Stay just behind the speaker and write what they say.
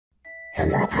I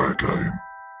want to play a game.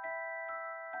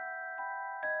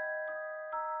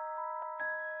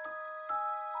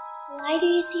 Why do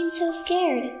you seem so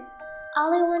scared?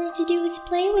 All I wanted to do was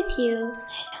play with you.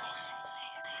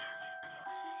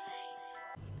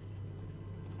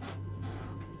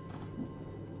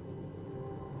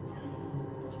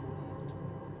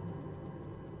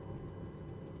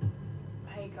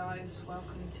 Hey guys,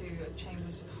 welcome to a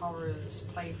Chambers of Horrors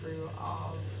playthrough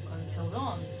of Until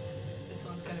Dawn. This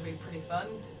one's going to be pretty fun.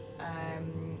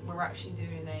 We're actually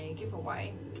doing a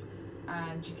giveaway,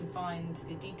 and you can find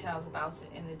the details about it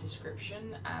in the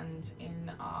description and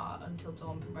in our Until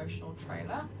Dawn promotional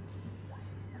trailer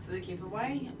for the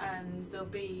giveaway. And there'll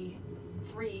be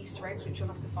 3 Easter eggs which you'll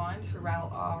have to find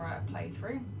throughout our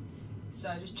playthrough.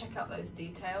 So just check out those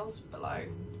details below.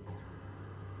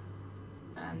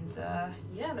 And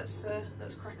yeah, let's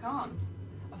crack on.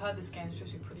 I've heard this game's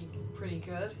supposed to be pretty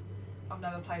good. I've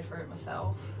never played through it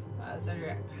myself.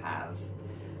 Zodiac has,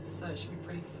 so it should be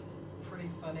pretty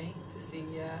funny to see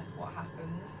what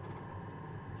happens.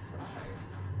 So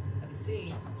let's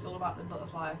see. It's all about the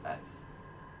butterfly effect.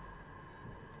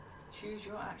 Choose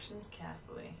your actions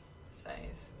carefully, it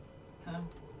says.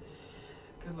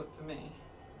 Good luck to me.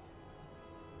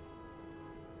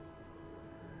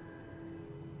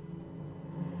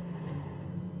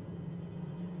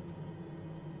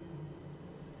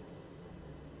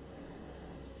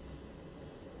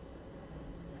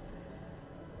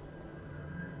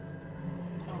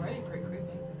 Already pretty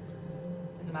creepy.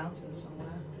 In the mountains somewhere.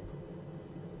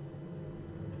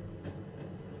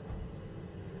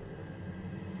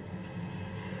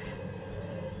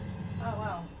 Oh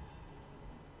wow.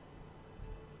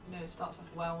 You know, it starts off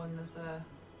well when there's a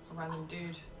random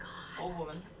dude or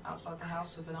woman outside the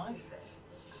house with a knife. Don't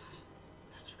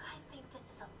you guys think this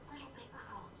is a little bit...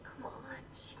 Oh, come on.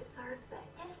 She deserves it.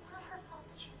 And it's not her fault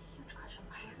that she has a huge crush on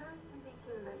Mike. Hannah's been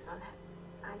making moves on him.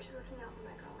 I'm just looking out for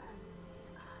my girl, Em.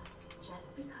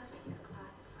 Just because he's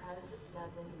class pres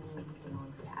doesn't mean he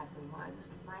belongs to everyone.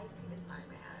 Mike is my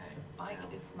man. Mike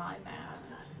is my man.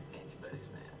 Anybody's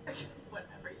man.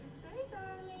 Whatever you say,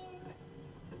 darling.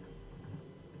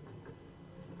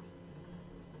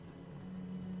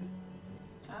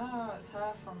 Oh, it's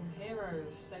her from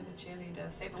Heroes. Save the Cheerleader,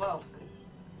 Save the World.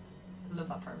 Love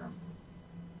that program.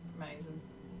 Amazing.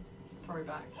 It's a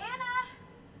throwback. Hannah!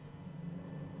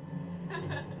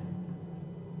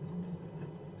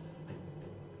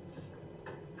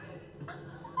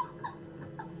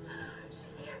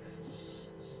 She's here. Shh,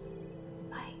 shh.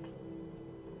 Mike.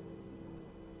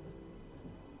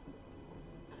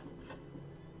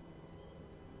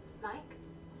 Mike?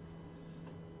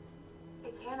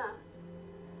 It's Hannah.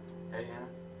 Hey, Hannah.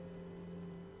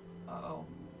 Uh-oh.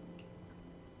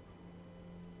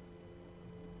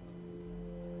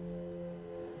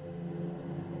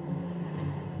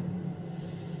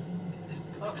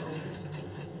 Uh-oh.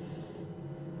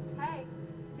 Hey,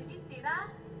 did you see that?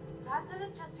 Dad said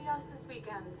it'd just be us this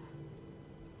weekend.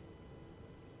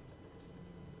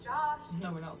 Josh.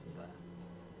 No one else is there.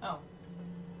 Oh.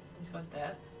 This guy's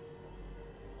dead.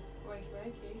 Wakey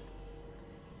wakey.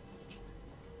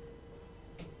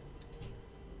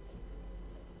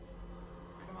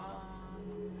 Come on.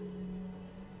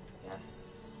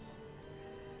 Yes.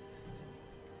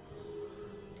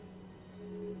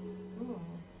 Ooh.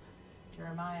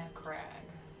 Jeremiah Craig.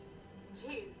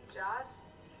 Jeez, Josh.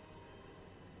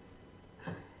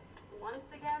 Once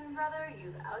again, brother,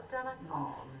 you've outdone us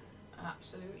all.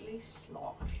 Absolutely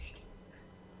sloshed.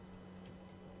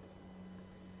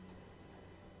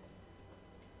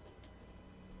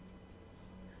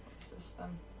 What's this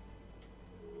then?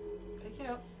 Pick it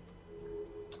up.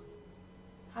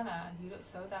 Hannah, you look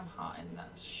so damn hot in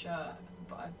that shirt,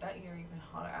 but I bet you're even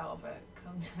hotter out of it.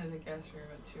 Come to the guest room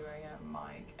at 2 AM,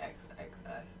 Mike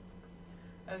XXX.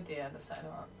 Oh dear, they're setting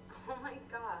her up. Oh my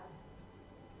god.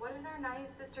 What did our naive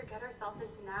sister get herself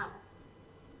into now?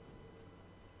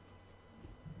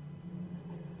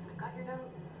 I got your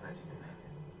note. Glad you can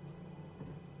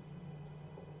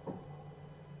make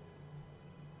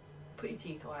Put your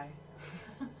teeth away.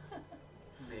 it.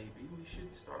 Maybe we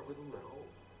should start with a little,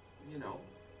 you know,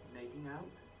 making out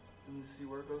and see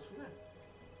where it goes from there.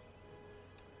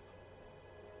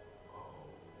 Oh,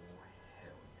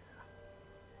 hell yeah.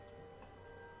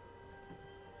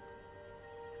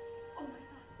 Oh my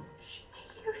god. She's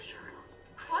taking her shirt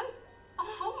off. What?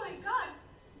 Oh my god.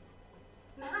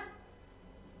 Matt,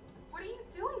 what are you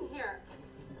doing here?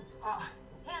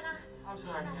 Hannah. I'm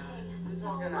sorry, Hannah, Hannah. hey, This is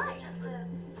all don't gonna worry, just a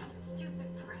stupid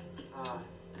prank.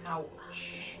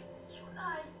 Ouch. You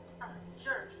guys are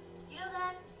jerks. You know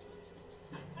that?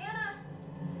 Hannah!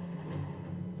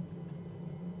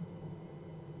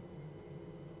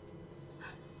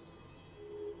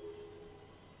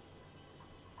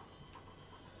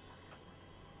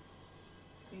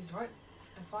 He's right.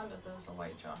 I find that there's no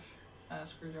wait, Josh.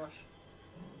 Screw Josh.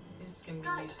 He's gonna be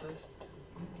Guys. useless.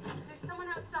 There's someone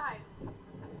outside. What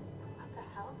the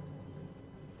hell?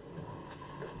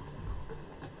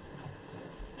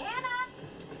 Hannah!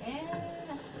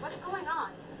 Hannah! What's going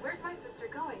on? Where's my sister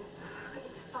going?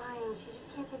 It's fine. She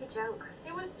just can't take a joke.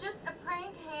 It was just a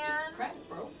prank, Han. Just a prank,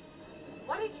 bro.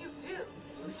 What did you do?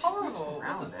 It was Just horrible. messing It around,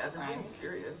 wasn't Dad. a It prank. wasn't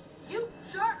serious. You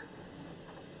jerks!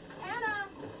 Hannah!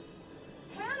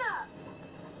 Hannah!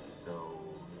 So,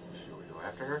 should we go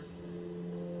after her?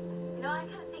 You know, I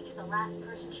kind of think you're the last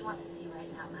person she wants to see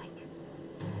right now, Mike.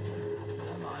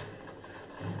 Come on.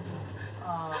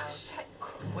 Oh, shit.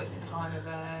 Quick time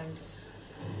events.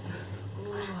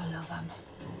 Ooh, I love them.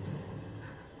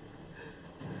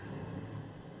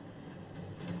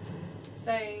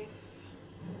 Safe.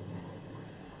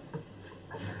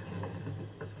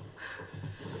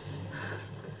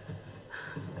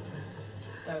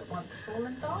 Don't want to fall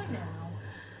and die now.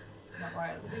 Not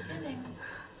right at the beginning.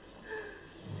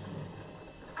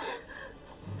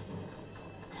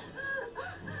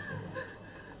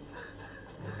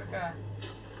 Quicker.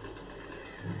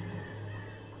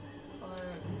 Follow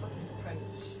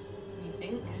footprints.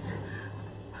 Methinks.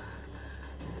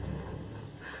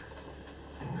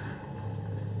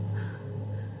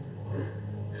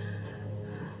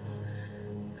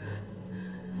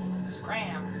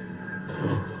 Scram.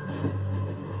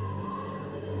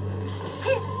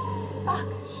 Jesus! Fuck!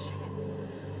 Shit!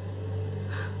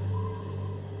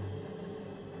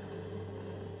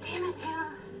 Damn it,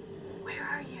 Hannah! Where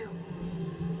are you?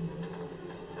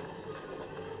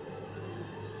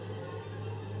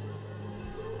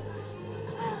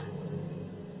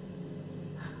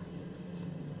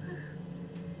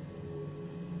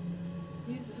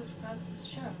 Use the touchpad as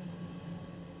shown.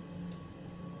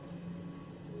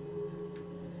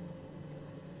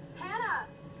 Hannah!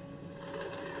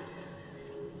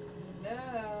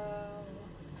 No.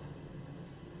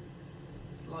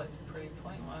 This light's pretty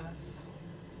pointless.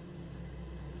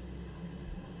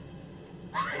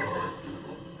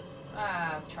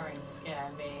 Ah, trying to scare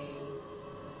me.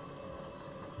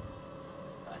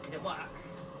 But it didn't work.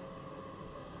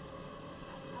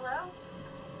 Hello?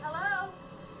 Hello?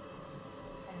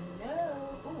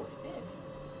 Hello. Oh, what's this?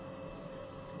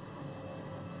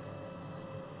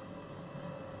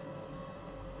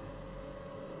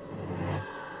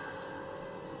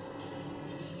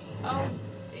 Oh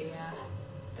dear.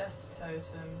 Death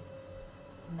totem.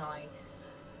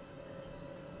 Nice.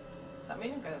 Does that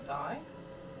mean I'm gonna die?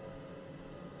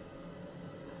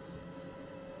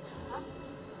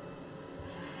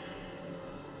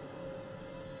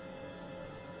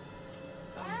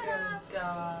 I'm gonna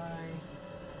die.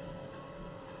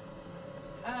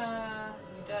 Hannah,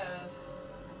 you dead.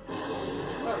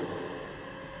 Whoa.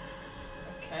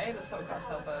 Okay, looks like we've got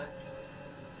ourselves a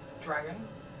dragon.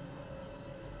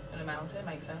 And a mountain,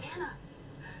 makes sense. Hannah!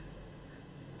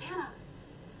 Hannah!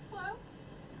 Hello?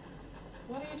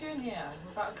 What are you doing here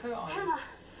without a coat on? Hannah!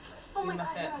 Oh my In my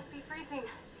god, pit. you must be freezing.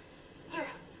 Here,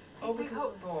 take Oh, my because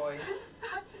coat. of a boy. I'm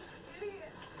such an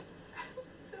idiot. I'm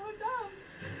so dumb.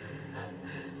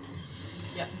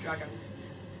 Yep, dragon.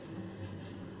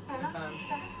 Hannah? Confirmed.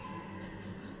 Hannah?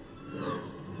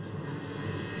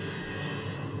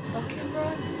 Fucking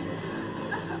run.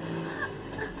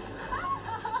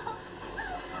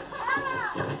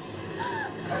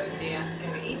 Oh dear,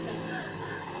 gonna be eaten.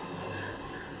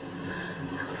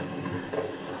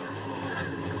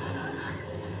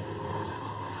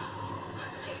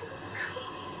 Jesus Christ.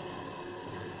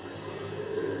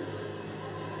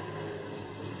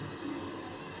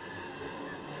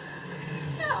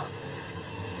 No!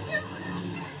 You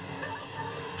shit!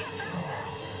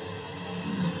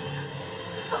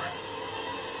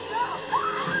 No!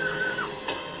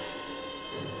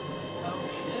 Oh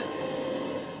shit.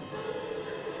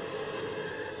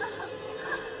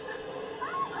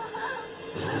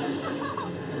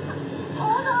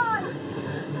 Hold on!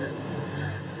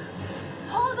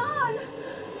 Hold on!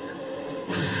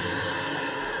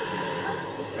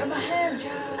 Grab my hand,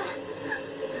 child.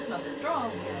 It's not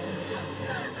strong.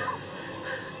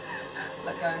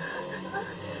 Let go.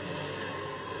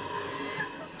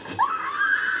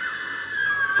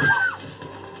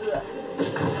 Ugh.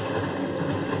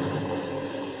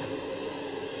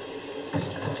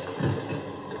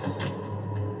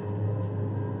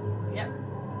 Yep,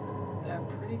 they're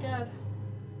pretty dead.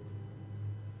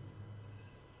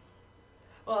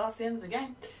 Well, that's the end of the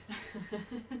game.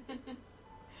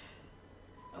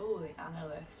 Oh, the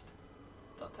analyst.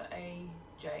 Dr.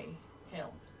 A.J.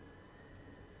 Hill.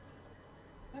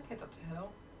 Okay, Dr.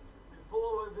 Hill.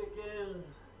 Before we begin,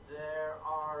 There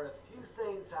are a few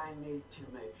things I need to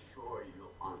make sure you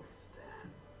understand.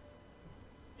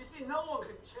 You see, no one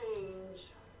could change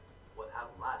what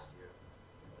happened last year.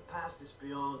 The past is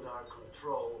beyond our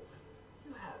control.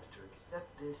 You have to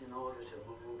accept this in order to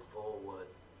move forward.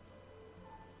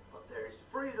 But there is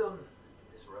freedom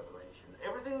in this revelation.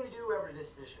 Everything you do, every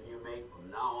decision you make from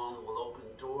now on will open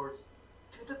doors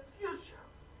to the future.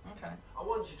 Okay. I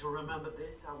want you to remember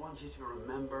this. I want you to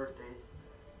remember this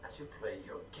as you play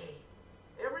your game.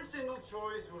 Every single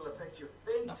choice will affect your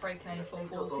fate. Not breaking any and the fourth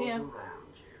fate of walls those here.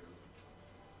 around you.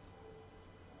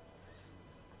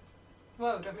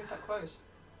 Whoa, don't move that close.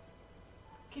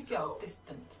 Keep your So,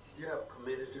 distance. You have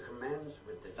committed to commence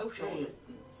with this Social game.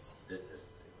 distance. This is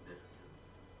significant.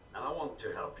 And I want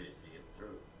to help you see it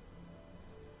through.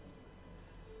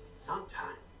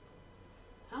 Sometimes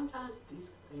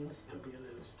these things can be a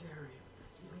little scary,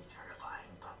 even terrifying,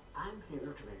 but I'm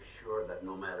here to make sure that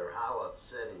no matter how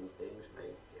upsetting things may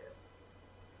get,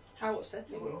 How you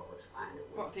upsetting. will always find a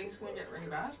way. What, things gonna get really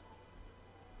bad?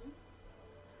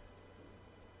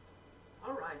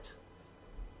 All right.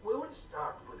 We will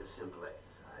start with a simple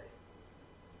exercise.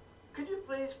 Could you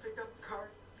please pick up the card?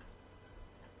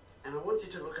 And I want you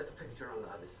to look at the picture on the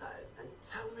other side and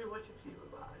tell me what you feel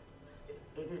about it.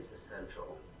 It is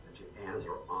essential that you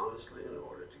answer honestly in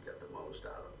order to get the most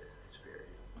out of this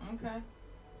experience. Okay.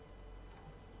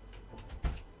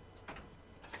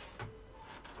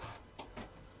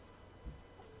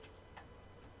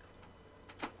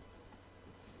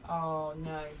 Oh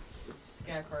no.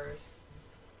 Scarecrows.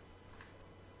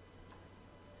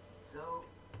 So,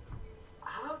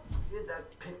 how did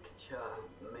that picture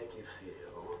make you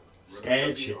feel?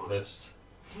 Scared Remember the shitless.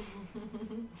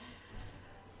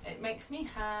 It makes me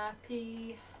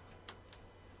happy.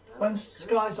 When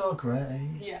skies are grey.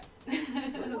 Yeah.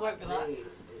 There won't be that. Did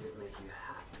it make you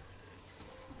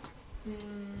happy?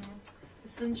 The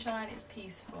sunshine is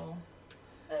peaceful.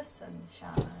 The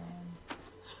sunshine.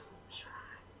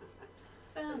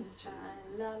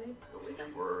 Sunshine, lollipop.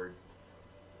 Which word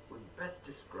would best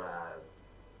describe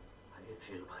how you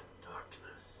feel about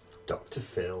darkness? Dr.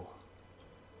 Phil.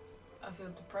 I feel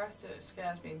depressed and it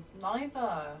scares me.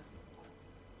 Neither.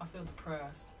 I feel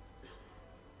depressed.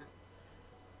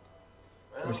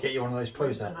 Well, Want to get you one of those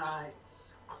winter Prozacs?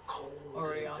 nights are cold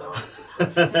Already and on dark.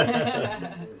 it.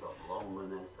 Feelings of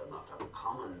loneliness are not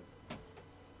uncommon.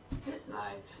 This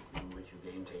night in which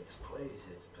your game takes place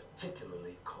is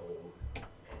particularly cold and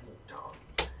dark.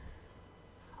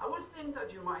 I would think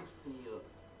that you might feel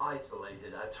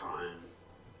isolated at times.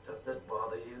 Does that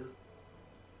bother you?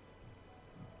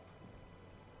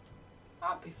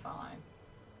 I'll be fine.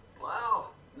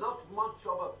 Well, not much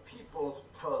of a people's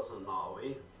person, are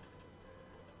we?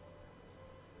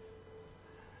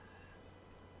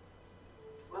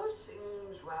 Well, it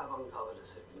seems we have uncovered a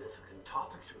significant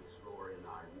topic to explore in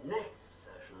our next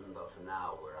session, but for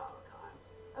now we're out of time.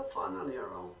 Have fun on your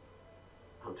own.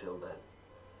 Until then.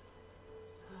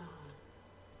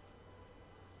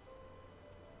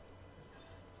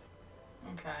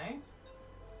 Okay.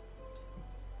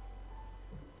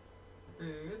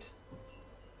 Rude.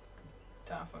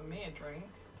 Don't offer me a drink.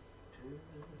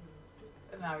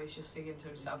 And now he's just singing to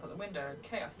himself at the window.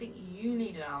 Okay, I think you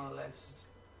need an analyst.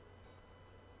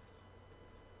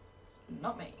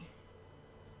 Not me.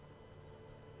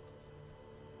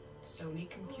 Sony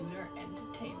Computer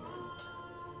Entertainment.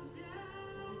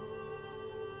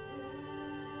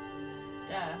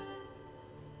 Death.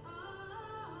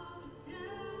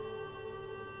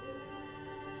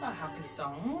 A happy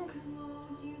song.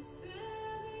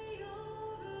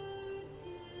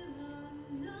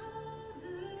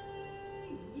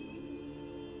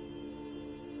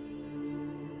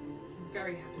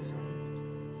 Very happy song.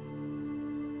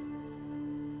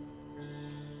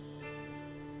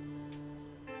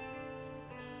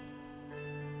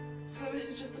 So this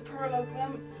is just the prologue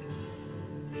then.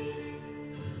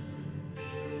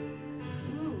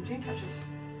 Ooh, dream catchers.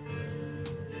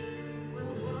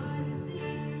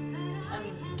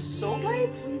 And saw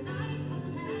blades?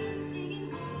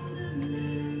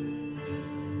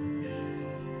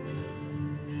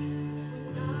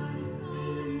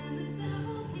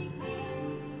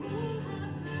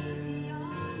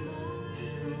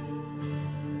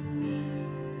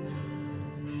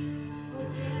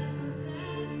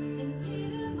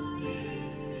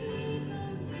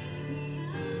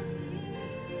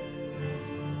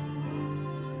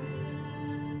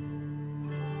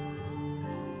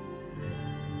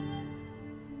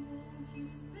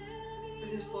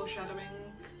 This is foreshadowing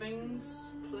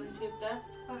things, plenty of death,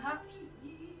 perhaps?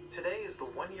 Today is the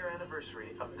one-year anniversary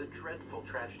of the dreadful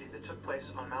tragedy that took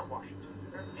place on Mount Washington.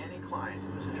 Annie Klein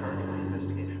was in charge of the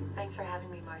investigation. Thanks for having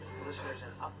me, Marty. Listeners,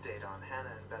 an update on Hannah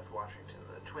and Beth Washington,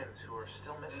 the twins who are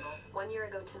still missing. 1 year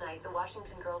ago tonight, the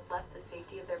Washington girls left the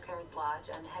safety of their parents' lodge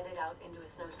and headed out into a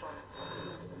snowstorm.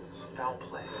 Foul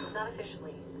play. Not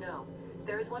officially, no.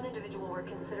 There is one individual we're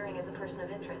considering as a person of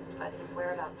interest, but his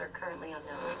whereabouts are currently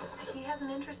unknown. He has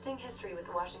an interesting history with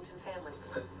the Washington family.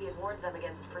 He had warned them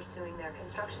against pursuing their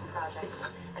construction project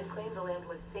and claimed the land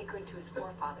was sacred to his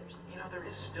forefathers. You know, there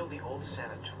is still the old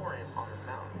sanatorium on the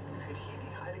mountain. Could he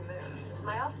be hiding there?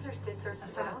 My officers did search A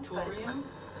the ground, but sanatorium?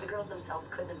 the girls themselves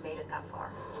couldn't have made it that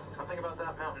far. Something about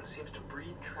that mountain seems to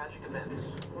breed tragic events.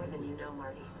 More than you know,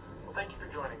 Marty. Well, thank you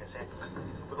for joining us, Aunt.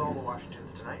 With all the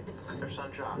Washingtons tonight, their son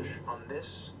Josh, on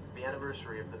this, the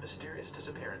anniversary of the mysterious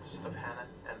disappearance of Hannah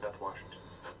and Beth Washington.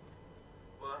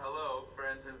 Well, hello,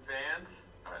 friends and fans.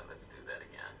 All right, let's do that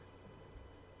again.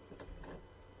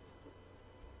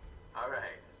 All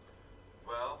right.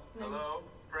 Well, hello,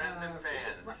 friends and Is fans.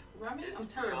 it Rami? I'm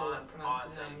It's terrible at beyond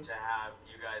pronouncing awesome names. to have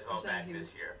you guys all His name, back he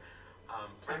this was year.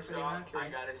 playing First Freddie off, Mercury. I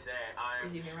gotta say,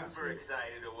 I'm Bohemian super Rhapsody.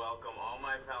 excited to welcome all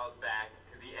my pals back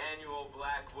to the annual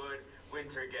Blackwood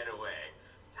Winter Getaway.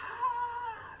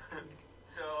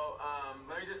 So,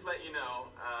 let me just let you know,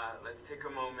 let's take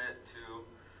a moment to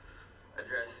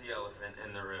address the elephant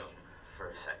in the room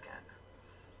for a second.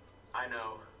 I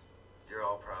know you're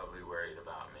all probably worried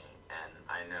about me, and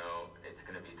I know it's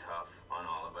gonna be tough on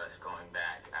all of us going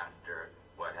back after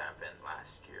what happened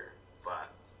last year, but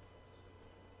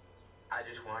I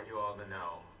just want you all to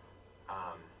know,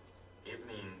 it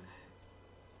means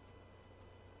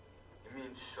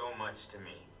so much to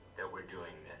me that we're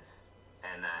doing this,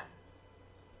 and that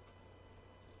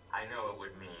I know it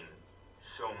would mean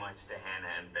so much to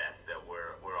Hannah and Beth that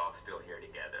we're all still here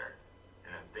together,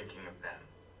 and I'm thinking of them.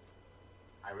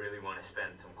 I really want to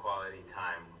spend some quality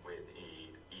time with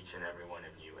each and every one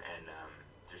of you, and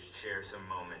just share some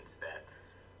moments that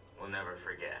we'll never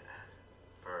forget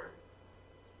for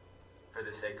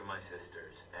the sake of my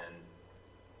sisters, and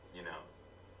you know.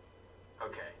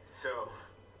 Okay, so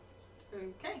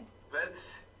Okay. let's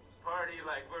party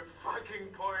like we're fucking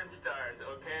porn stars,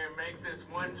 okay? And make this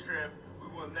one trip we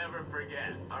will never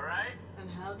forget, alright? And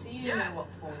how do you Yes. know what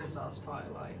porn stars party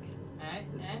like? Eh?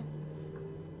 Eh?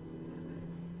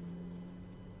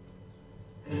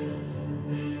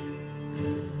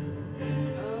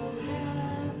 Oh,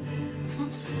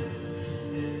 death.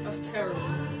 That's terrible.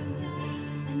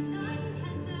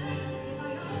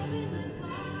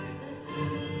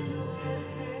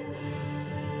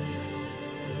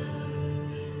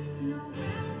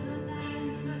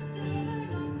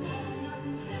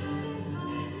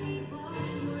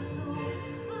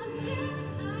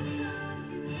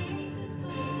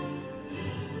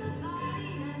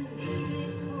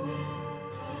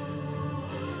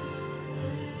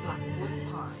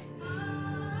 Blackwood Pines.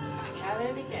 Back at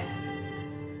it again.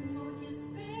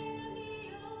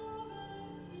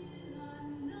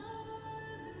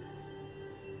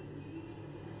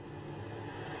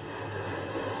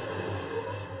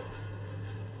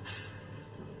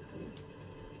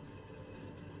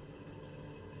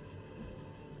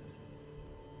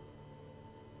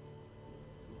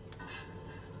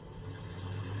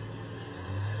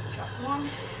 Chapter 1,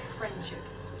 Friendship.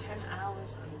 10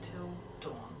 hours until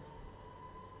dawn.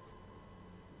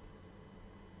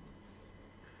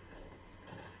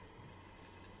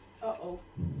 Uh-oh.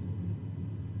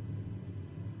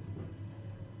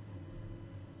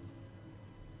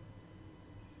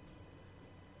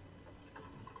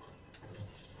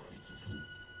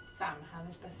 Sam,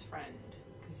 Hannah's best friend.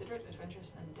 Considerate,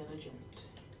 adventurous, and diligent.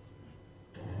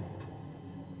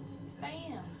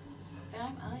 Sam.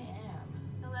 Sam, I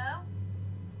am. Hello?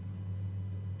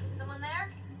 Someone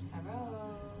there?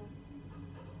 Hello.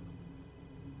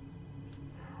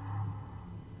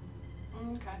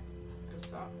 Okay, good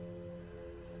start.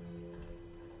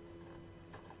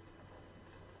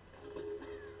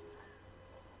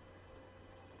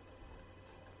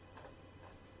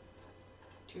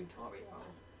 Tutorial.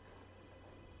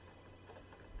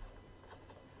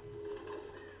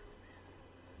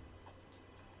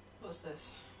 What's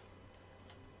this?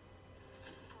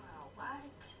 Wow,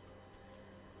 what?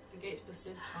 The gate's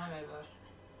busted. Climb over.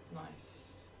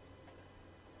 Nice.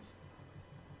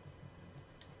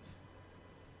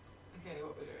 Okay,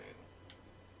 what we're doing?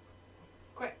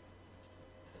 Quick.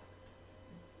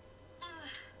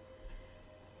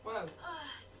 Whoa.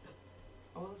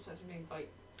 I wasn't expecting to be like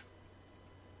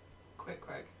quick,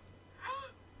 Craig.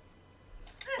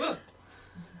 Whoa.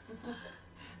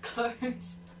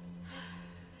 Close.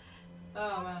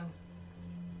 Oh man.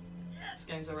 This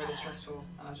game's already stressful,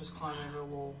 and I just climb over a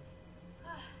wall.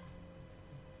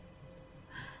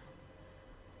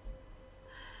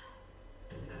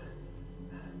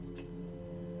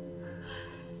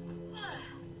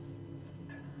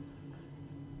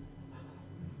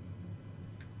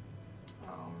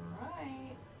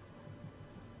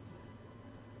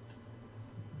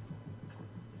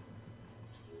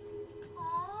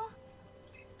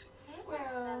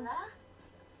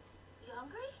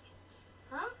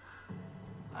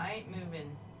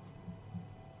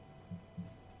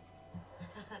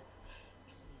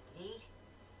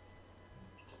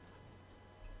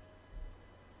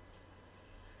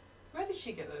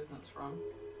 she get those nuts from?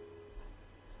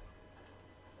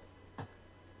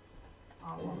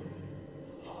 Oh.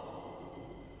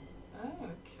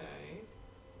 Okay.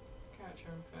 Character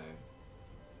info.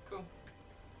 Cool.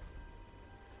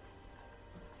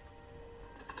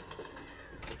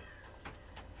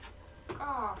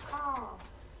 Car.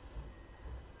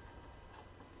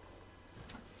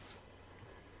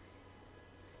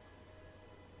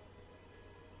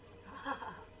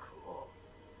 Cool.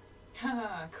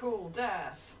 Haha, cool.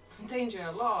 Death.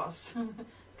 Danger. Loss.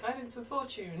 Guidance of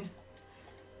fortune.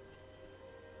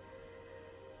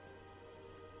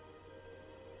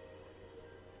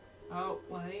 Oh,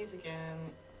 one of these again.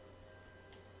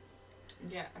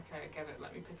 Yeah, okay, I get it.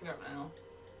 Let me pick it up now.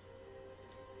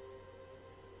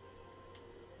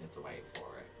 You have to wait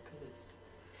for it because it's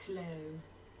slow.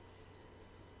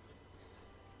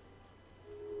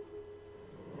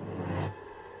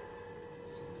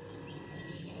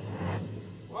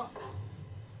 What?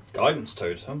 Guidance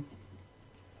totem.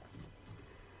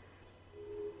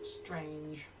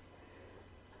 Strange.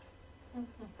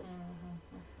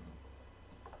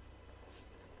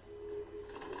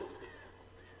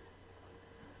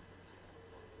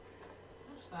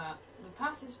 What's that? The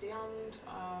past is beyond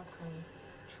our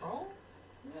control?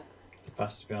 Is it? The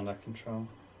past is beyond our control.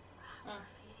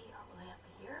 Graffiti all the way up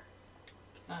here.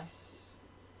 Nice.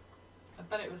 I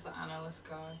bet it was the analyst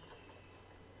guy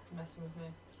messing with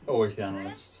me. Always the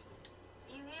analyst.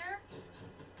 You here?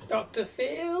 Dr.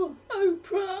 Phil,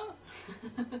 Oprah.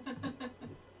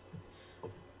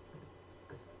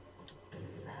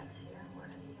 Bag's here. Where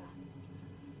did he go?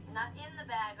 Not in the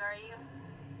bag, are you?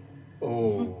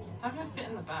 Oh, How can I fit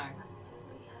in the bag? What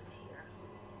do we have here?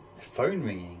 phone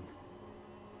ringing.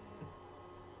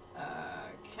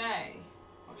 Okay.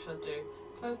 What should I do?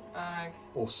 Close the bag.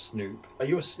 Or snoop. Are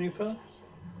you a snooper?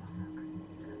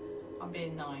 I'm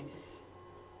being nice.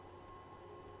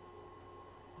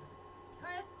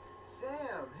 Chris?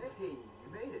 Sam, hey,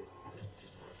 you made it.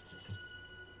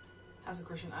 As a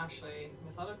Christian Ashley,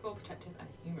 methodical, protective, and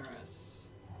humorous.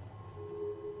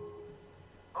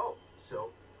 Oh,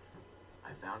 so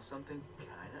I found something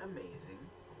kind of amazing.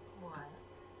 What?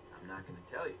 I'm not going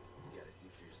to tell you. You got to see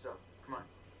for yourself. Come on,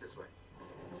 it's this way.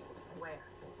 Where?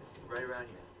 Right around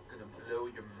here. Gonna blow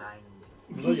your mind.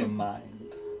 Blow your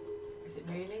mind. Is it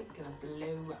really gonna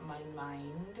blow my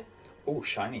mind? Oh,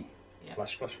 shiny. Yeah.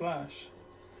 Flash, flash, flash.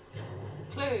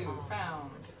 Clue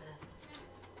found.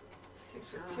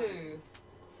 This. 6'2".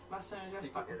 Last owner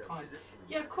just back with pines.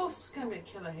 Yeah, of course it's gonna be a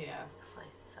killer here. Looks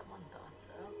like someone thought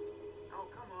so. Oh,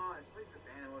 come on. This place is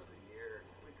abandoned most of the year.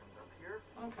 Nobody comes up here.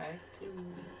 Okay,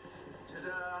 clues.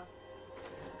 Ta-da!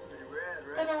 Pretty rad,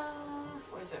 right? Ta-da!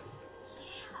 What is it?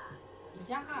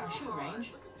 Yeah, shoot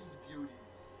range. Look at these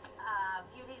beauties.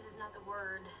 Beauties is not the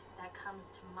word that comes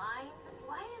to mind.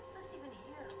 Why is this even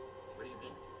here? What do you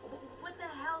mean? What the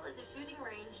hell is a shooting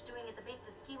range doing at the base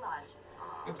of a ski lodge?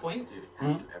 Good point. Dude,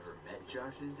 have you ever met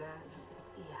Josh's dad?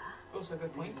 Yeah. Also good I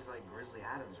think point. he's like Grizzly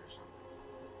Adams or something.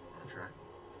 Wanna try?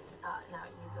 Now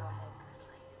you go ahead,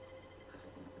 Grizzly.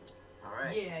 All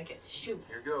right. Yeah, get to shoot.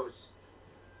 Here goes.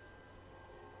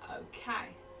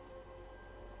 Okay.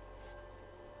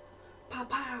 Pow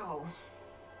pow.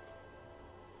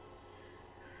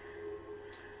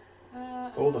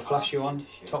 Oh, the flashy R2 one. to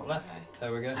shoot. Top left. Okay.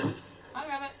 There we go. I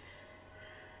got it.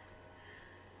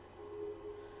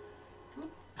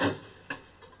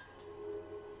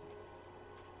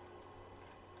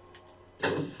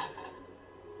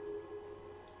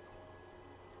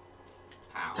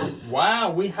 Pow.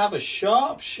 Wow, we have a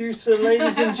sharpshooter,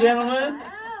 ladies and gentlemen.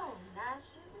 Wow,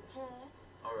 nice shooting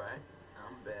Tex. All right.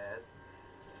 I'm bad.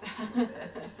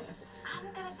 I'm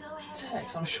gonna go ahead.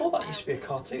 Tex, I'm sure that used to be a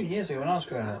cartoon years ago when I was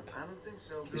growing up. I don't think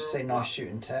so, girl. Used to say nice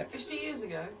shooting, Tex. 50 years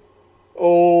ago.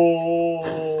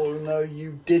 Oh, no,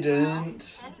 you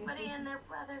didn't. Anybody and their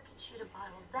brother could shoot a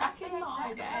bottle that Back big, in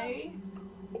my that day.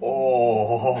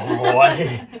 Oh,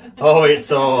 oh,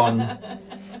 it's on.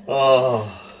 Oh.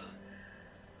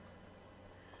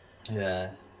 Yeah.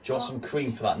 Do you want some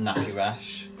cream for that nappy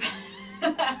rash?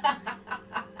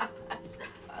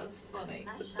 That's funny.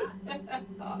 Nice shot.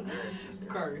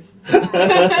 Gross. Hey,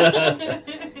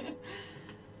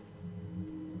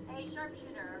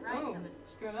 sharpshooter, right? Oh,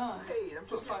 what's going on? Hey, I'm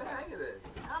just Put getting the fire. hang of this.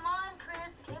 Come on,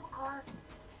 Chris, the cable car.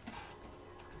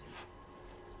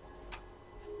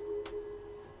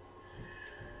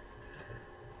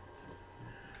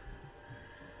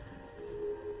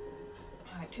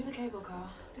 Alright, to the cable car.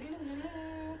 It is.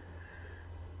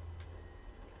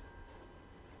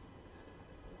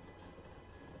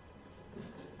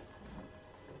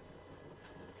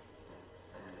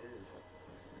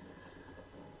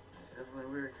 It's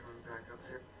definitely weird coming back up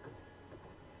here.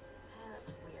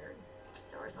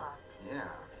 door's locked. Yeah.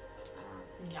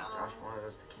 Yeah. Josh wanted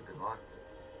us to keep it locked,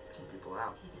 keep people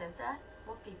out. He said that?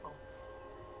 What people?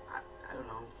 I don't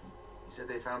know. He said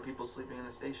they found people sleeping in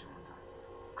the station one time. It's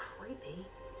creepy.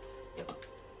 Yep.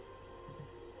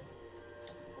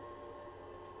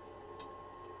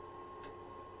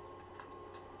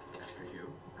 After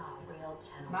you. Oh, real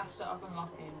gentleman. Master of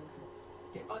unlocking.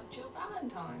 Bit like Jill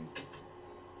Valentine.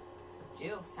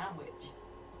 Jill sandwich.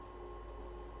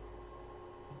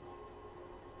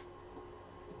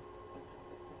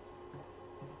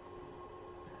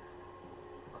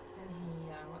 What's in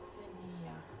here? What's in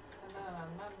here? La la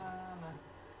la la la.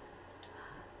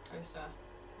 Poster.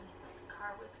 The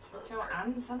car was Hotel closer.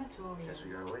 and sanatorium. Guess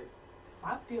we gotta wait.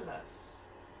 Fabulous.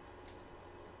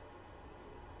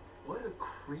 What a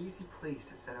crazy place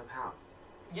to set up house.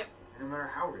 Yep. No matter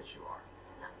how rich you are.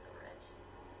 Not so rich.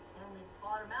 They only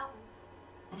bought a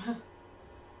mountain.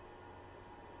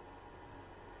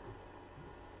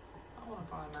 I want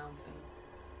to buy a mountain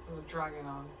with a dragon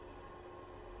on.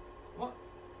 What?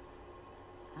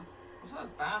 Huh? Was that a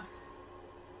bath?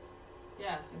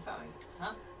 Yeah, exactly.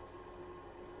 Huh?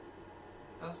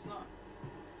 That's not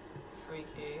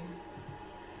freaky.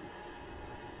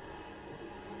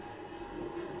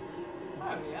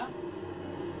 Oh yeah.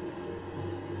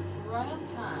 Right on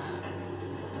time.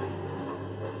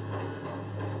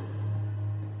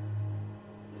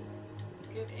 Let's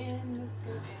go in, let's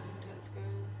go in, let's go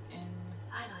in.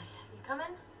 Finally. You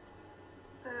coming?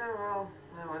 Yeah, well,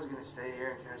 I was gonna stay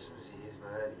here and catch some Z's,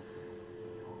 but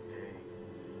okay.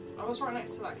 I was right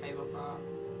next to that cable car.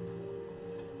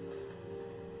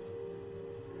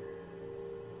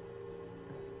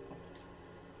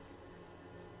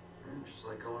 Just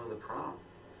like going to the prom.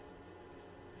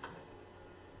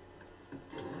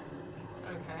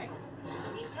 Okay.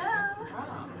 Me So that's the too.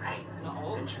 prom. Right. Not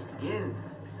all. Adventure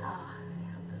begins. Oh, I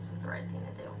hope this was the right thing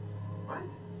to do. What?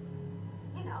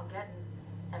 You know, getting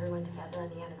everyone together on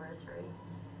the anniversary.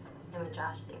 Him and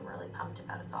Josh seemed really pumped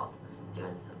about us all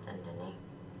doing something, didn't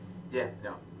he? Yeah,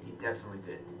 no, he definitely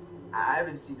did. I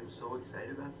haven't seen him so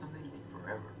excited about something in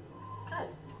forever. Good,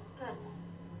 good.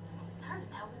 It's hard to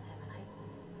tell with him, and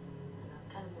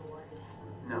I'm kind of been worried.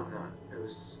 No, it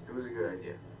was a good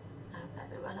idea. I hope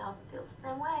everyone else feels the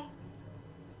same way.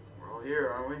 We're all here,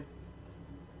 aren't we?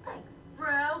 Thanks,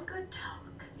 bro. Good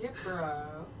talk. Yep,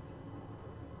 bro.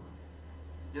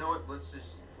 You know what? Let's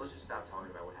just stop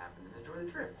talking about what happened and enjoy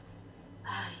the trip. You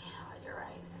know what? You're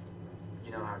right.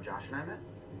 You know how Josh and I met?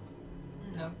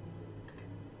 No.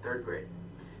 3rd grade.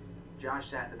 Josh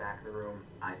sat in the back of the room,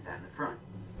 I sat in the front.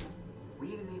 We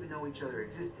didn't even know each other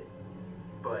existed.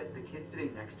 But the kid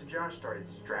sitting next to Josh started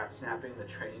strap snapping the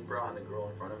training bra on the girl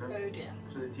in front of him. Oh dear.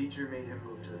 So the teacher made him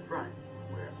move to the front,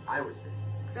 where I was sitting.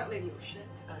 Exactly, little shit.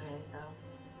 Okay,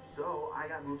 So I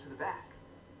got moved to the back.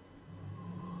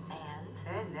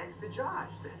 And next to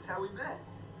Josh. That's how we met.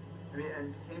 I mean,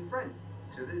 and became friends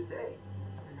to this day.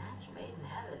 a match made in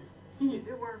heaven. If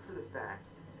it weren't for the fact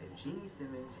that Jeannie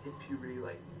Simmons hit puberty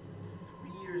like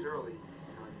 3 years early,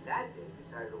 and on that day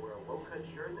decided to wear a low-cut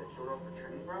shirt that showed off her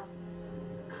training bra,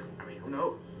 I mean, who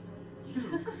knows? You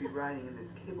could be riding in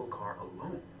this cable car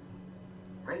alone.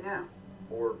 Right now.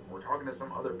 Or we're talking to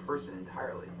some other person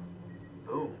entirely.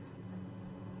 Boom.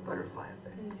 Butterfly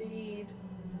effect. Indeed.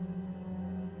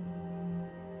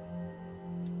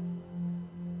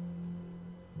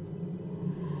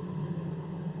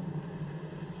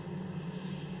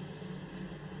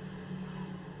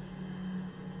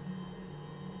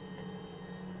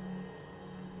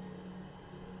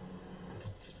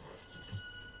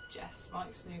 Jess,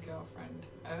 Mike's new girlfriend.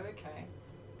 Oh, okay.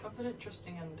 Confident,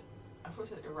 trusting, and I thought it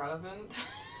said irrelevant.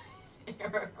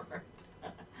 Irreverent.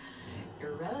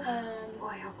 Irrelevant.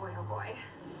 Boy, oh boy, oh boy.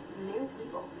 New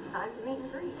people. Time to meet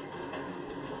and greet.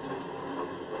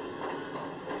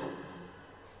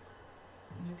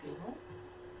 New people.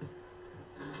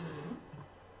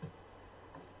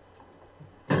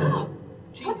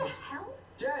 What the Jesus. hell?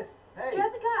 Jess, hey!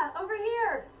 Jessica, over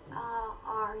here!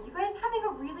 Are you guys having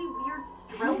a really weird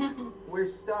stroke? We're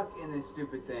stuck in this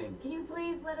stupid thing. Can you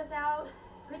please let us out?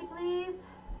 Pretty please?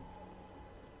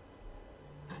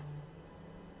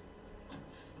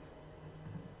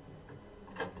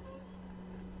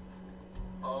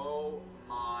 Oh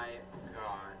my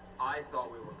god. I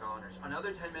thought we were goners.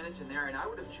 Another 10 minutes in there and I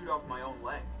would have chewed off my own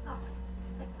leg. Oh,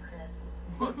 sick, Chris.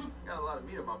 Look, got a lot of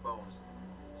meat on my bones.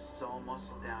 So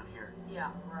muscle down here.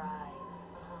 Yeah, right.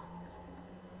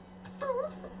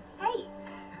 Hey,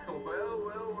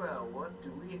 Well, what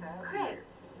do we have Chris. here?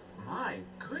 My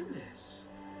goodness.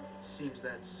 Seems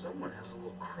that someone has a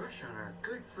little crush on our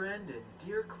good friend and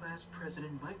dear class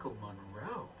president Michael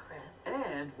Monroe. Chris.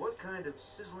 And what kind of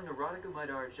sizzling erotica might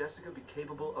our Jessica be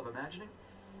capable of imagining?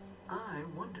 I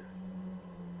wonder.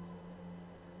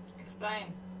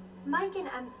 Explain. Mike and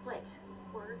Em split.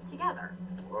 We're together.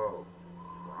 Whoa,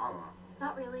 drama.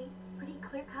 Not really. Pretty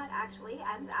clear cut, actually.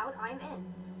 Em's out, I'm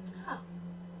in. Oh.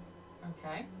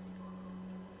 Okay.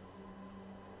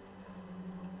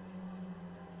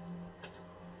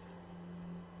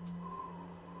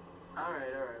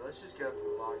 Alright, let's just get up to the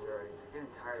lodge already. I'm getting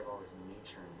tired of all this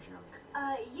nature and junk.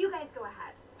 You guys go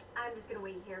ahead. I'm just gonna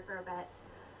wait here for a bit.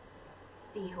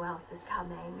 See who else is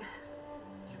coming.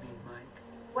 You mean Mike?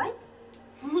 What?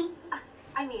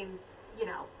 I mean, you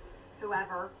know,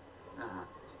 whoever. Uh-huh.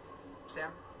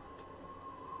 Sam?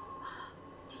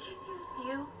 Did you see this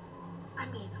view? I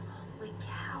mean, holy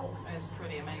cow. It's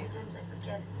pretty amazing. Sometimes I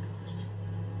forget to just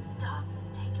stop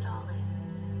and take it all in.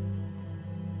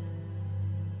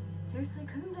 Seriously,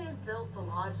 couldn't they have built the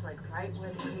lodge like right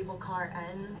where the cable car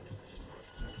ends?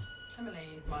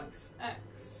 Emily, Mike's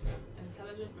ex.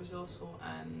 Intelligent, resourceful,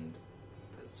 and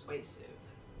persuasive.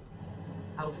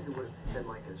 I don't think it would have been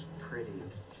like as pretty.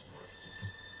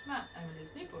 Matt,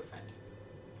 Emily's new boyfriend.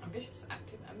 Ambitious,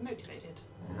 active, and motivated.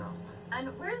 No. And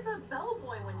where's the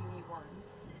bellboy when you need one?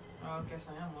 Oh, I guess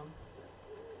I am one.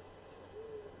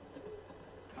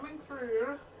 Coming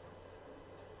through.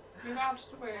 Move out of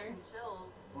the way. Chill.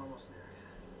 We're almost there.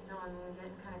 No, I'm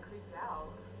getting kind of creeped out.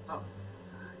 Oh,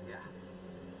 yeah.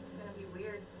 It's gonna be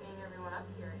weird seeing everyone up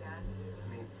here again.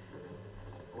 I mean,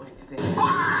 what do you think?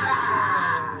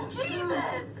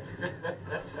 Jesus!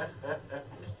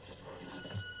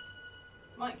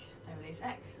 Mike, Emily's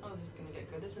ex. Oh, this is gonna get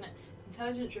good, isn't it?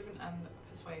 Intelligent, driven, and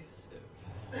persuasive.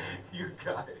 You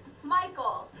guys.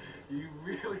 Michael! You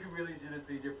really should have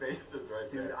seen your faces right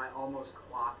Dude, there. I almost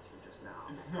clocked you just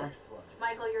now. Nice one.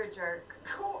 Michael, you're a jerk.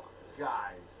 Cool.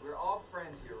 Guys, we're all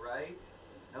friends here, right?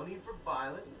 No need for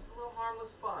violence, just a little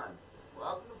harmless fun. We're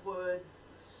out in the woods,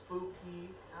 it's spooky.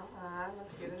 Come on,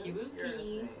 let's get into the spirit of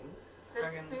Spooky. things. The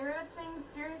Dragons. spirit of things?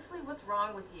 Seriously, what's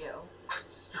wrong with you? I'm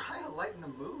just trying to lighten the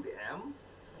mood, Em.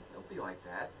 Don't be like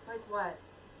that. Like what?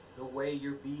 The way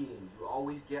you're being, you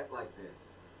always get like this.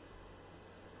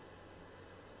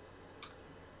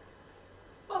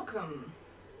 Welcome.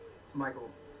 Michael,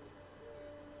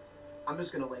 I'm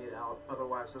just gonna lay it out.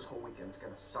 Otherwise, this whole weekend's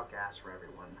gonna suck ass for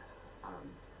everyone.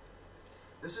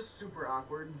 This is super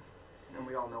awkward, and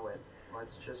we all know it.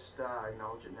 Let's just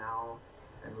acknowledge it now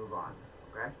and move on,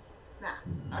 okay? Nah,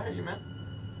 I hear you, man.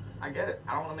 I get it.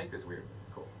 I don't want to make this weird.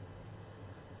 Cool.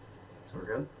 So we're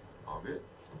good? All good.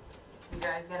 You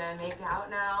guys gonna make out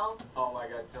now? Oh my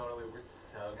god, totally. We're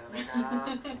so gonna make out.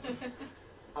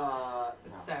 No,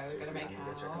 So, seriously, gonna make I need to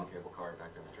go check on out. the cable car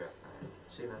back to the trip.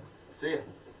 See you, man. See ya.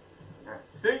 Alright.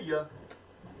 See ya.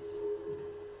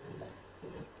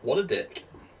 What a dick.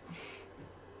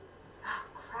 Oh,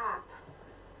 crap.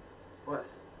 What?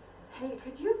 Hey,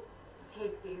 could you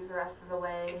take these the rest of the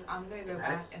way? Because I'm gonna go back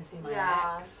Bags? and see my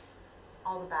Yeah. ex.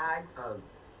 All the bags.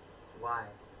 Why?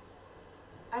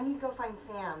 I need to go find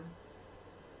Sam.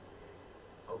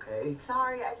 Okay.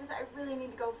 Sorry, I really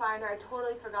need to go find her. I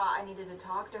totally forgot I needed to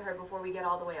talk to her before we get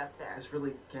all the way up there. This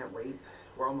really can't wait.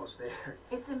 We're almost there.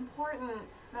 It's important.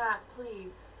 Matt,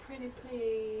 please. Pretty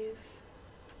please.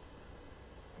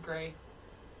 Agree.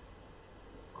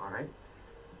 Alright.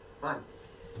 Fine.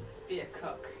 Be a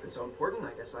cook. If it's so important,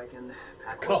 I guess I can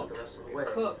pack Cook. lunch the rest of the way.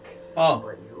 Cook. Oh,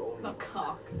 But you only... Not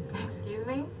cock. Excuse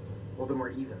me? Well, then we're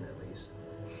even, at least.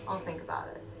 I'll think about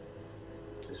it.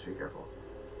 Just be careful.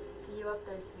 See you up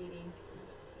there, sweetie.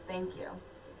 Thank you.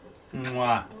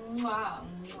 mwah. Mwah,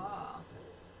 mwah.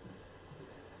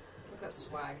 Look at that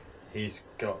swag. He's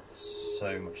got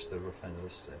so much the rough end of the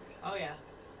stick. Oh yeah.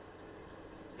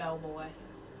 Bellboy.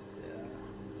 Yeah.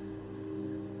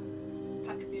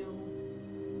 Pack mule.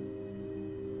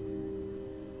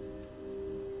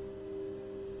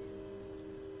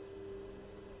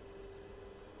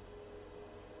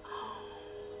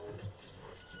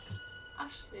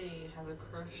 Ashley has a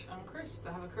crush on Chris. They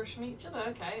have a crush on each other.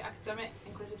 Okay. Academic,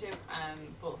 inquisitive, and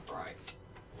forthright.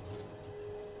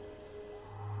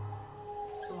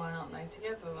 So why aren't they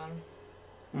together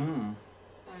then? Mm.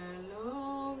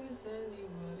 Hello, is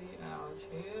anybody out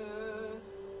here?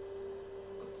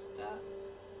 What's that?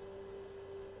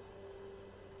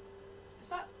 Is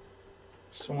that?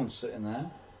 Someone's sitting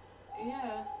there.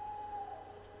 Yeah.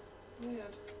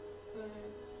 Weird.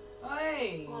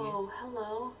 Hey! Oh,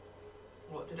 hello.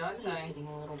 What did I say? Getting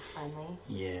a little friendly.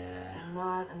 Yeah. I'm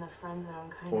not in the friend zone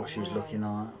kind Thought of she was way. looking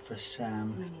out for You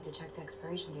Sam. might need to check the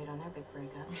expiration date on their big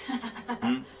breakup.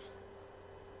 Mm.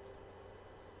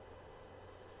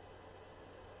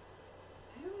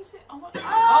 Who is it? Oh my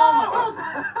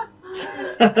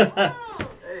god.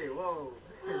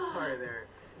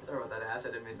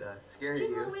 scare Jeez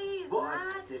you. Louise, Well, I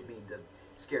Matt. did mean to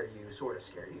scare you, sort of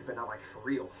scare you, but not like for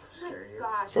real scare you.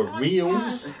 Gosh. For come on,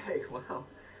 reals? Hey, well,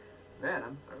 man,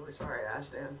 I'm really sorry, Ash,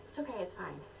 damn. It's okay, it's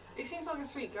fine. He seems like a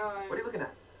sweet guy. What are you looking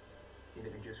at? See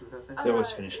anything juicy with that thing? They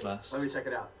always finish last. Let me check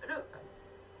it out.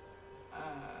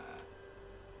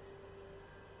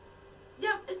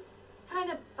 Yeah, it's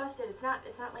kind of busted. It's not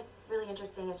like really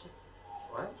interesting. It's just.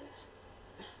 What?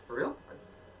 For real?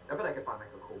 I bet I could find like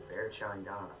a cool bear chowing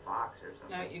down on a fox or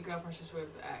something. No, your girlfriend's just with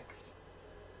X.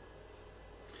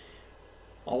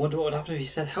 I wonder what would happen if he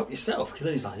said help yourself, because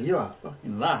then he's like, you're a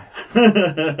fucking lie.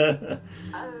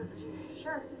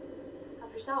 Sure.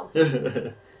 Help yourself.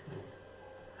 I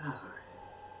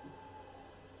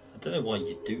don't know why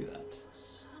you'd do that.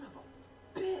 Son of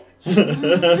a bitch.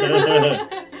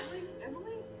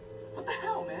 Emily? What the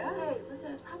hell, man? Hey,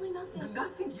 listen, it's probably nothing.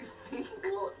 Nothing, you think?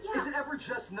 Well, yeah. Is it ever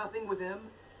just nothing with him?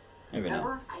 Maybe not.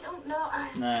 Ever? I don't know.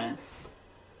 No.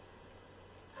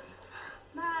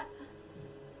 Matt.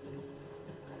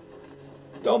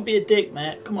 Don't be a dick,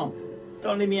 Matt. Come on.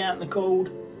 Don't leave me out in the cold.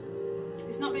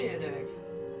 He's not being a dick.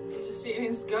 He's just seeing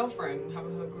his girlfriend have a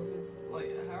hug with his,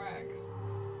 like, her ex.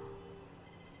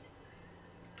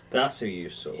 That's who you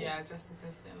saw. Yeah,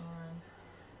 Jessica's sitting in the room.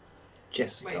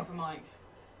 Jessica. Waiting for Mike.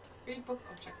 Read book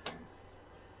or check phone.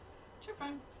 Check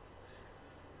phone.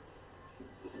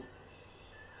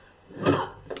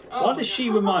 Why does she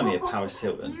remind me of Paris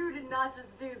Hilton? You did not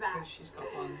just do that. Because she's got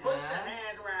blonde Put your hair.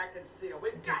 hand where I can see it.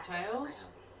 We've got you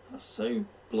Pigtails. That's so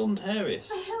blonde hairiest.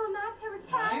 But who am I to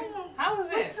retaliate? No? How is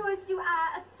What it? choice do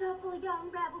I, a supple young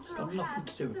rebel It's girl, got nothing have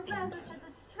to do with surrender blonde to hair.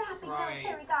 the strapping Right.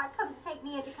 military guard come to take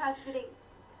me into custody?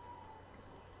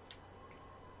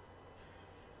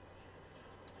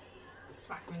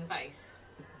 Smack him in the face.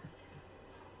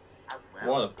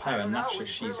 What a pair of gnashes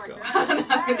she's got.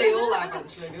 They all have,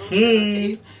 actually. They all show their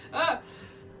teeth. Ah!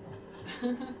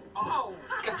 Oh,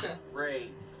 Gotcha.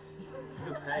 great.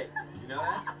 Hey, you know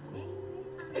that?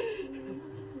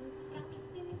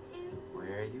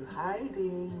 Where are you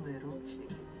hiding, little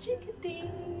chicken?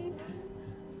 Chickadee.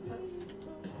 That's...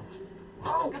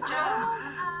 Oh, Gotcha.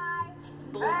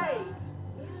 Hey!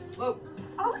 Whoa.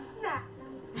 Oh, snap!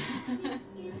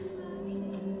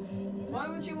 Why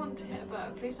would you want to hit a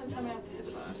bird? Please don't tell me how to hit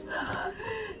a bird.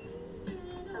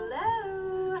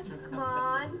 Hello? Come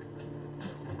on.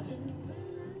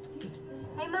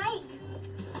 Hey, Mike!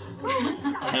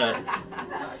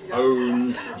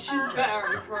 Owned. She's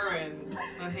better at throwing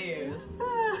than he is.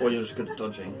 Or you're just good at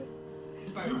dodging.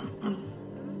 Both.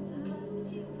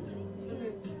 So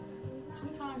there's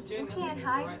sometimes doing You nothing can't is the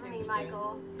hide right from thing me, to do.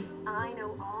 Michael. I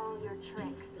know all your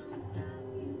tricks.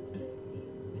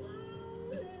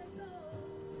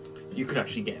 You could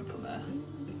actually get him from there.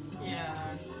 Yeah.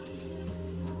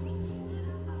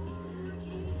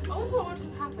 I wonder what would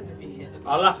have happened if he hit the bird.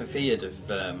 I'll laugh if he had have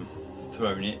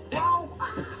thrown it.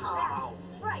 Ow!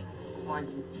 Right. Mind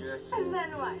you, just. And then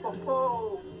what?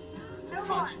 Oh, No more.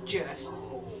 Fudge just.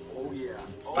 oh yeah.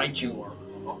 Oh, Fight you. more.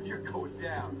 Oh, you're going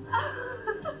down.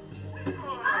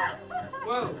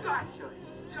 Whoa. Gotcha.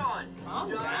 Done. Calm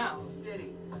Done down.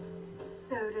 City.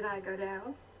 So did I go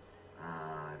down?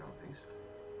 I don't think so.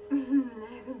 I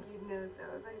think you'd know so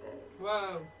if I did.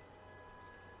 Whoa.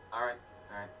 All right.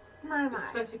 My, It's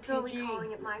supposed to be So are we PG.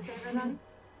 calling it my favor then?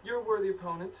 You're a worthy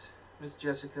opponent, Miss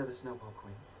Jessica, the Snowball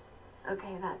Queen.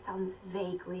 Okay, that sounds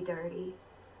vaguely dirty.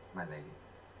 My lady.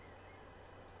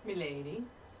 Milady.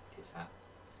 Kiss that.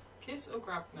 Kiss or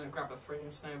grab? No, grab a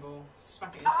freaking snowball.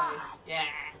 Smack it in his face. Yeah.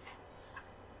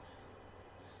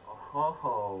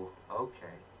 Oh,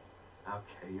 okay.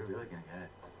 Okay, you're really gonna get it.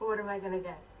 What am I gonna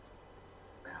get?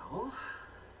 Well,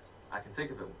 I can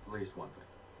think of at least one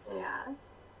thing, Yeah.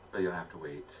 but you'll have to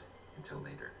wait until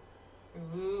later.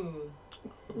 Ooh.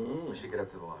 Ooh. We should get up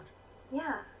to the lodge.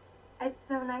 Yeah. It's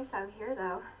so nice out here,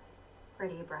 though.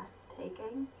 Pretty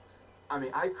breathtaking. I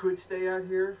mean, I could stay out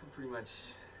here for pretty much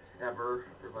ever,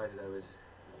 provided I was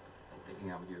making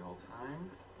out with you the whole time.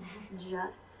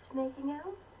 Just making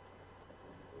out?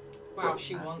 Wow,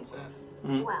 she wants it.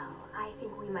 Mm. Well, I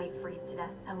think we might freeze to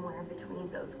death somewhere in between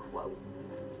those quotes.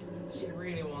 She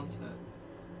really wants it.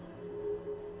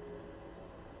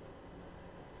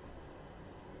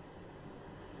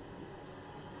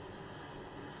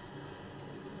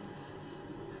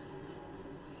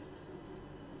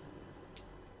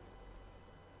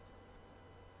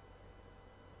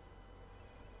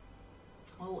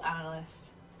 Oh,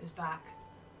 analyst is back.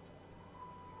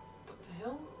 Dr.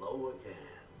 Hill? Hello again.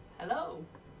 Hello.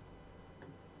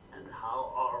 And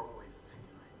how are we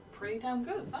feeling? Pretty damn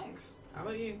good, thanks. How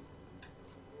about you?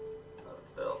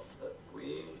 I felt that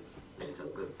we made some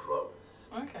good progress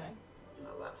Okay. in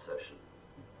our last session.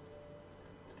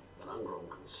 And I'm grown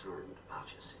concerned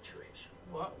about your situation.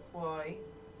 What? Why?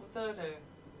 What did I do?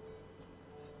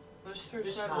 Just through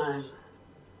This time, snowballs.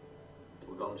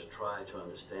 we're going to try to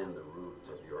understand the root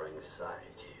of your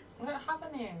anxiety. I don't have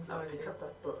any Now anxiety. pick up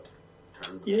that book.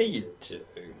 Turn to Yeah, you pages.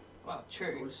 do. Well, You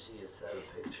true. will see a set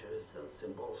of pictures and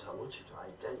symbols. I want you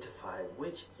to identify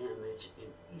which image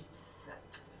in each set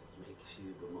makes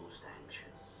you the most anxious.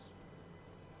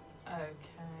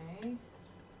 Okay.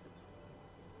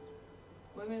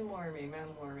 Women worry me, men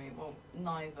worry me. Well,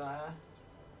 neither.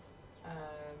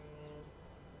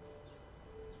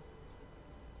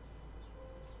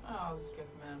 I'll just go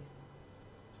for men.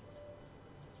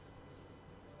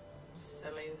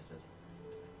 Silly, this was.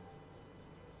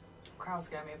 Crowds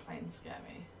scare me, planes scare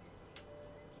me.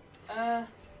 Yeah,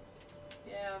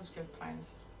 I'll just go for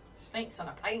planes. Snakes on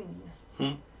a plane.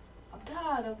 I'm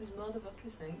tired of these motherfucking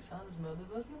snakes on this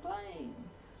motherfucking plane.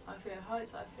 I fear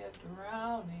heights, I fear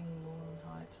drowning more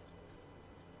than heights.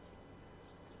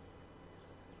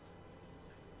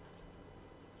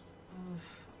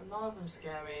 Oof, none of them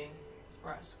scare me.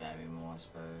 Rats scare me more, I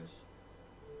suppose.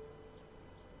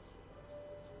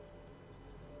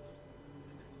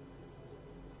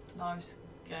 Knives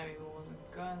scare me more than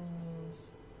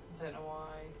guns. I don't know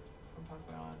why, if I'm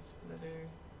perfectly honest, but they do.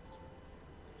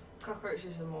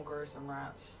 Cockroaches are more gross than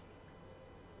rats.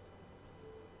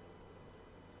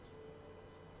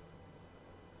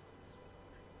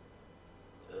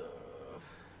 Ugh.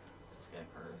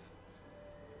 Scarecrows.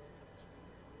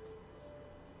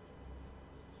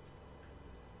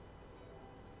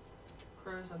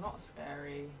 Crows are not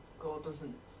scary. Gore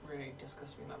doesn't really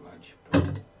disgust me that much,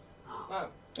 but... Oh, Oh,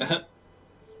 did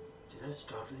I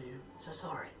startle you? So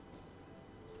sorry.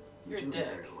 You You're a do dick.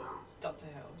 very well. Dr.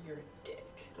 Hill, you're a dick.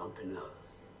 Don't be nervous.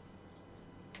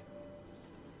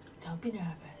 Don't be nervous.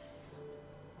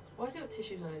 Why has he got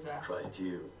tissues on his ass? Try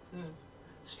to Hmm.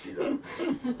 speed up. The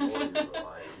more you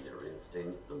rely on your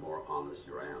instincts, the more honest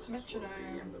your answers will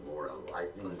Metronome. be, and the more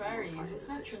enlightening Got you very will find easy this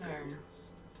metronome. experience.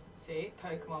 See?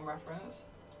 Pokemon reference.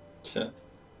 Sure.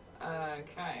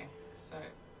 Okay, so...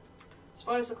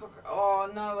 Spiders or cockroaches?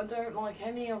 Oh no, I don't like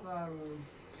any of them.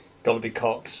 Gotta be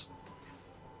cocks.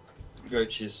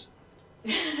 Roaches.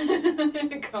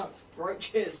 Cocks.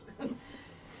 Roaches.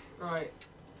 Right.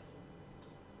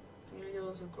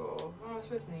 Needles of gore. Oh, I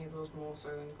suppose needles more so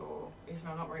than gore. Even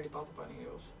though I'm not really bothered by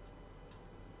needles.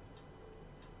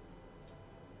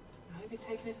 I hope you're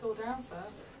taking this all down, sir.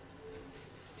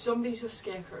 Zombies or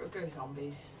scarecrow? Go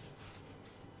zombies.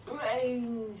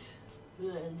 Brains!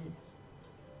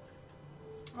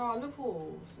 Oh, I love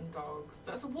wolves and dogs.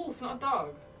 That's a wolf, not a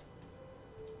dog.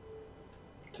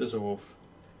 It is a wolf.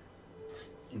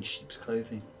 In sheep's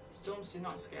clothing. Storms do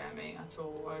not scare me at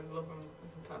all. I love them,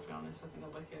 if I'm perfectly honest. I think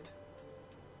they're wicked.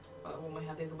 Like the one we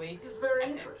had the other week. This is very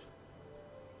Okay. interesting.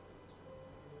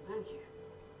 Thank you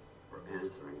for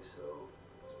answering so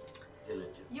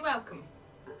diligently. You're welcome.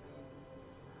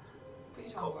 Put your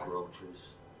tongue away. Cockroaches,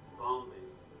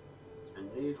 zombies,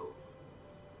 and needles.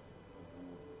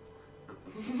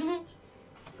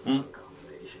 This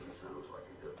combination sounds like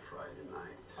a good Friday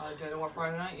night. I don't know what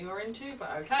Friday night you are into,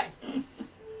 but okay.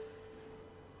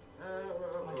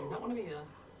 I do not want to be there.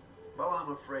 Well,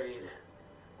 I'm afraid,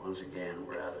 once again,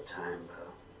 we're out of time, but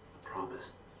I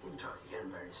promise we'll talk again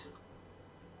very soon.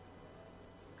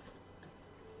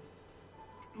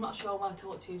 I'm not sure I want to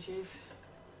talk to you, Chief.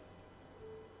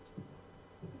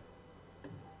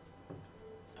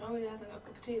 Oh, he hasn't got a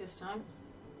cup of tea this time.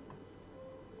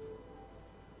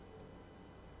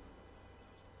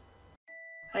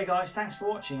 Hey guys, thanks for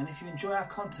watching, and if you enjoy our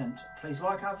content, please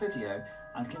like our video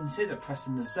and consider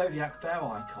pressing the Zodiac Bear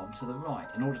icon to the right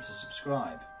in order to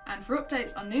subscribe. And for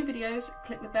updates on new videos,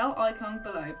 click the bell icon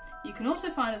below. You can also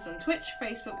find us on Twitch,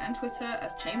 Facebook and Twitter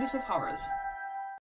as Chambers of Horrors.